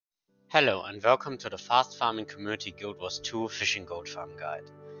Hello and welcome to the Fast Farming Community Guild Wars 2 Fishing Gold Farm Guide.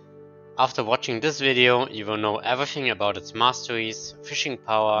 After watching this video, you will know everything about its masteries, fishing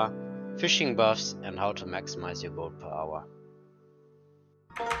power, fishing buffs, and how to maximize your gold per hour.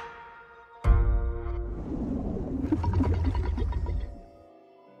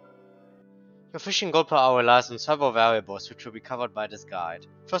 Your fishing gold per hour relies on several variables which will be covered by this guide.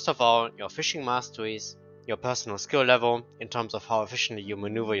 First of all, your fishing masteries, your personal skill level in terms of how efficiently you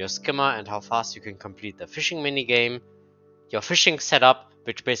maneuver your skimmer and how fast you can complete the fishing minigame, your fishing setup,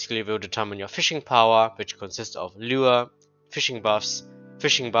 which basically will determine your fishing power, which consists of lure, fishing buffs,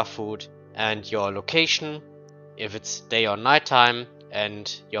 fishing buff food, and your location, if it's day or nighttime,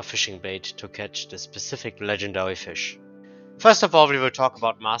 and your fishing bait to catch the specific legendary fish. First of all, we will talk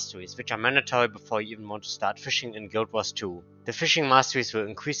about masteries, which are mandatory before you even want to start fishing in Guild Wars 2. The fishing masteries will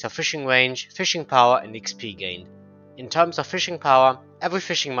increase your fishing range, fishing power, and XP gained. In terms of fishing power, every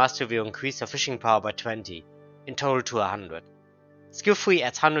fishing mastery will increase your fishing power by 20, in total to 100. Skill 3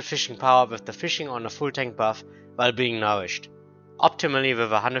 adds 100 fishing power with the fishing on a full tank buff while being nourished, optimally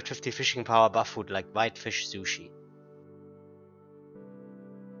with 150 fishing power buff food like whitefish sushi.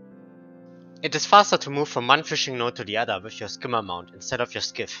 It is faster to move from one fishing node to the other with your skimmer mount instead of your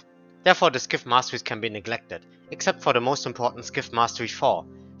skiff. Therefore the skiff masteries can be neglected, except for the most important skiff mastery 4,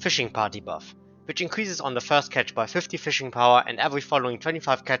 fishing party buff, which increases on the first catch by 50 fishing power and every following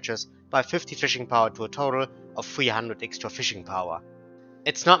 25 catches by 50 fishing power to a total of 300 extra fishing power.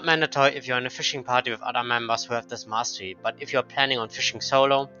 It's not mandatory if you're in a fishing party with other members who have this mastery, but if you're planning on fishing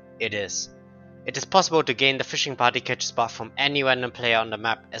solo, it is. It is possible to gain the fishing party catches buff from any random player on the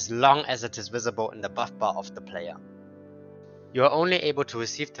map as long as it is visible in the buff bar of the player. You are only able to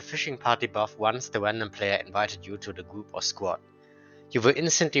receive the fishing party buff once the random player invited you to the group or squad. You will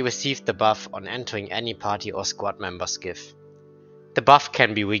instantly receive the buff on entering any party or squad member's skiff. The buff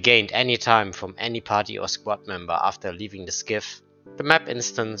can be regained anytime from any party or squad member after leaving the skiff, the map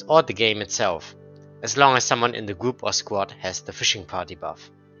instance, or the game itself, as long as someone in the group or squad has the fishing party buff.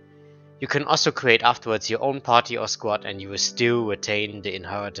 You can also create afterwards your own party or squad and you will still retain the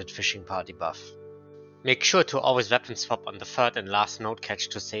inherited fishing party buff. Make sure to always weapon swap on the third and last node catch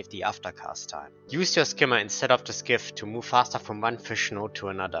to save the aftercast time. Use your skimmer instead of the skiff to move faster from one fish node to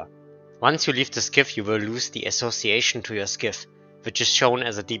another. Once you leave the skiff, you will lose the association to your skiff, which is shown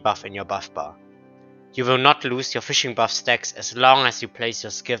as a debuff in your buff bar. You will not lose your fishing buff stacks as long as you place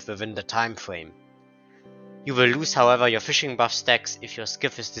your skiff within the time frame. You will lose, however, your fishing buff stacks if your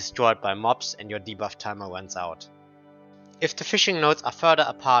skiff is destroyed by mobs and your debuff timer runs out. If the fishing nodes are further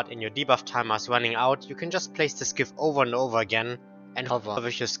apart and your debuff timer is running out, you can just place the skiff over and over again and hover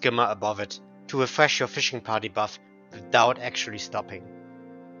with your skimmer above it to refresh your fishing party buff without actually stopping.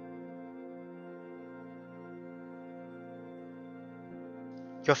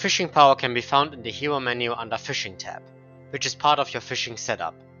 Your fishing power can be found in the hero menu under Fishing tab, which is part of your fishing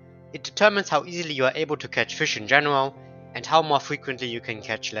setup. It determines how easily you are able to catch fish in general, and how more frequently you can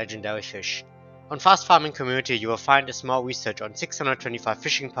catch legendary fish. On Fast Farming Community you will find a small research on 625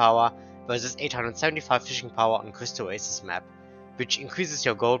 fishing power versus 875 fishing power on Crystal Oasis map, which increases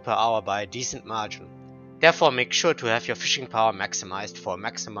your gold per hour by a decent margin. Therefore make sure to have your fishing power maximized for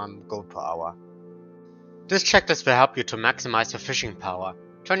maximum gold per hour. This checklist will help you to maximize your fishing power,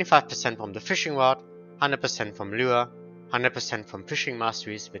 25% from the fishing rod, 100% from lure, 100% from fishing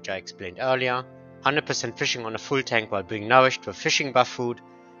masteries, which I explained earlier, 100% fishing on a full tank while being nourished with fishing buff food,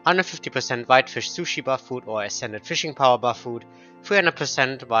 150% whitefish sushi buff food or ascended fishing power buff food,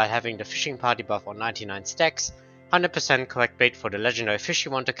 300% while having the fishing party buff on 99 stacks, 100% correct bait for the legendary fish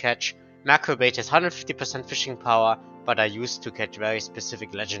you want to catch. Macro bait has 150% fishing power but are used to catch very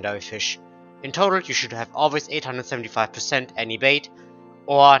specific legendary fish. In total you should have always 875% any bait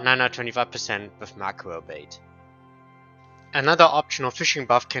or 925% with macro bait. Another optional fishing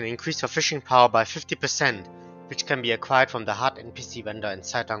buff can increase your fishing power by 50%, which can be acquired from the hard NPC vendor in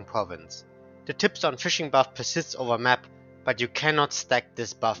Saitang province. The tips on fishing buff persists over map, but you cannot stack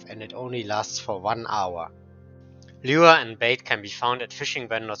this buff and it only lasts for 1 hour. Lure and bait can be found at fishing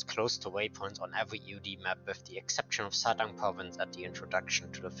vendors close to waypoints on every EUD map with the exception of Saitang province at the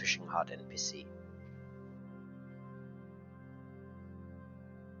introduction to the fishing hard NPC.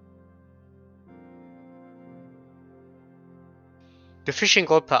 The fishing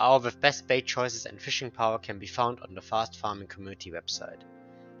gold per hour with best bait choices and fishing power can be found on the Fast Farming Community website.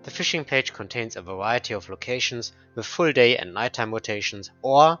 The fishing page contains a variety of locations with full day and nighttime rotations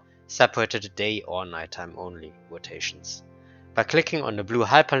or separated day or nighttime only rotations. By clicking on the blue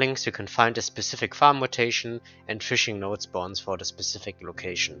hyperlinks you can find a specific farm rotation and fishing node spawns for the specific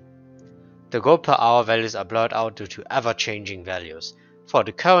location. The gold per hour values are blurred out due to ever changing values. For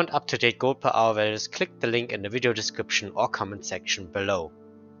the current up-to-date gold per hour values, click the link in the video description or comment section below.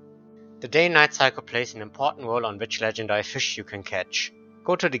 The day-night cycle plays an important role on which legendary fish you can catch.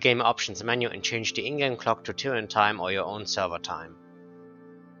 Go to the game options menu and change the in-game clock to Tyrian time or your own server time.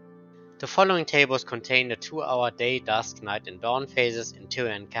 The following tables contain the 2-hour day, dusk, night and dawn phases in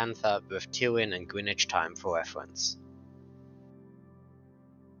Tyrian Cantha with Tyrian and Greenwich time for reference.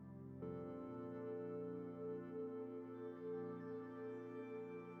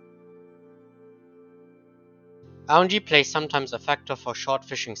 RNG plays sometimes a factor for short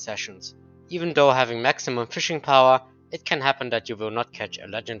fishing sessions. Even though having maximum fishing power, it can happen that you will not catch a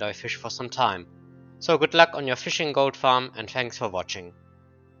legendary fish for some time. So good luck on your fishing gold farm and thanks for watching.